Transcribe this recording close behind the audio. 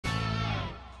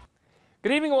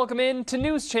Good evening, welcome in to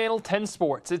News Channel 10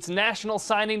 Sports. It's National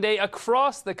Signing Day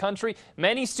across the country.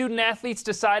 Many student athletes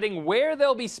deciding where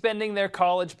they'll be spending their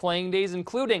college playing days,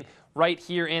 including right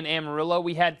here in Amarillo.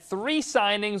 We had 3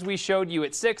 signings we showed you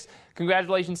at 6.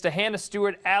 Congratulations to Hannah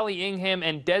Stewart, Allie Ingham,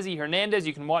 and Desi Hernandez.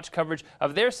 You can watch coverage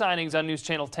of their signings on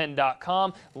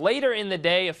NewsChannel10.com. Later in the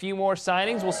day, a few more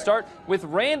signings. We'll start with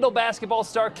Randall basketball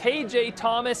star KJ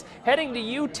Thomas heading to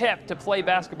UTEP to play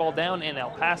basketball down in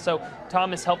El Paso.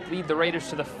 Thomas helped lead the Raiders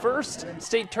to the first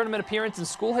state tournament appearance in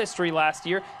school history last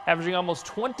year, averaging almost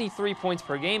 23 points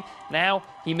per game. Now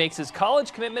he makes his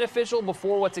college commitment official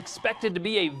before what's expected to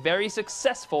be a very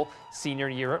successful senior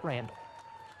year at Randall.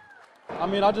 I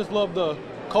mean, I just love the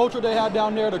culture they had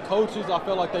down there, the coaches. I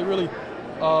felt like they really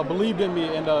believed in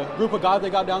me, and the group of guys they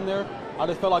got down there, I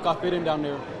just felt like I fit in down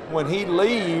there. When he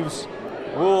leaves,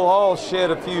 we'll all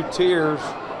shed a few tears,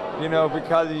 you know,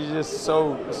 because he's just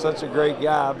such a great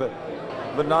guy,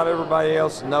 but not everybody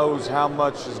else knows how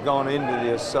much has gone into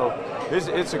this, so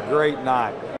it's a great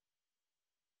night.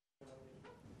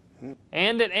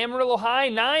 And at Amarillo High,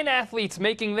 9 athletes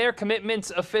making their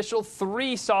commitments official.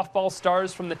 3 softball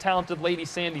stars from the talented Lady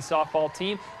Sandy softball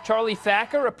team. Charlie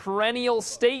Thacker, a perennial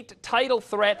state title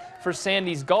threat for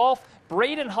Sandy's golf.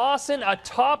 Braden Hawson, a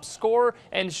top scorer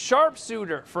and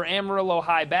sharpshooter for Amarillo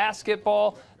High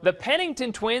basketball. The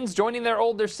Pennington twins joining their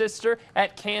older sister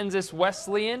at Kansas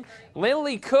Wesleyan.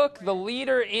 Lily Cook, the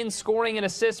leader in scoring and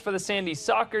assists for the Sandy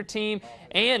soccer team.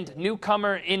 And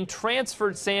newcomer in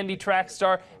transferred Sandy track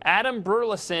star Adam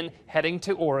Burleson heading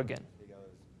to Oregon.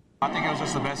 I think it was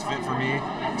just the best fit for me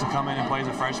to come in and play as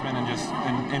a freshman and just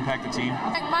impact the team.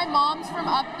 My mom's from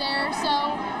up there,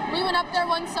 so we went up there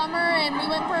one summer and we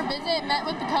went for a visit, met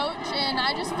with the coach, and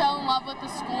I just fell in love with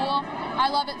the school. I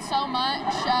love it so much.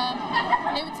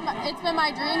 It's been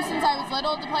my dream since I was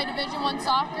little to play Division I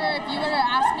soccer. If you were to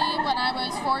ask me when I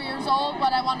was 4 years old what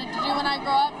I wanted to do when I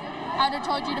grow up, I would have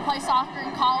told you to play soccer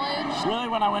in college. Really,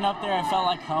 when I went up there, I felt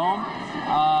like home.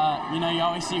 You know, you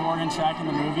always see Oregon track in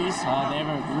the movies. They have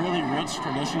a really rich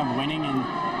tradition of winning and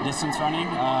distance running.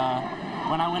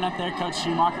 When I went up there, Coach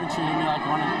Schumacher treated me like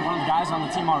one of the guys on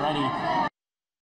the team already.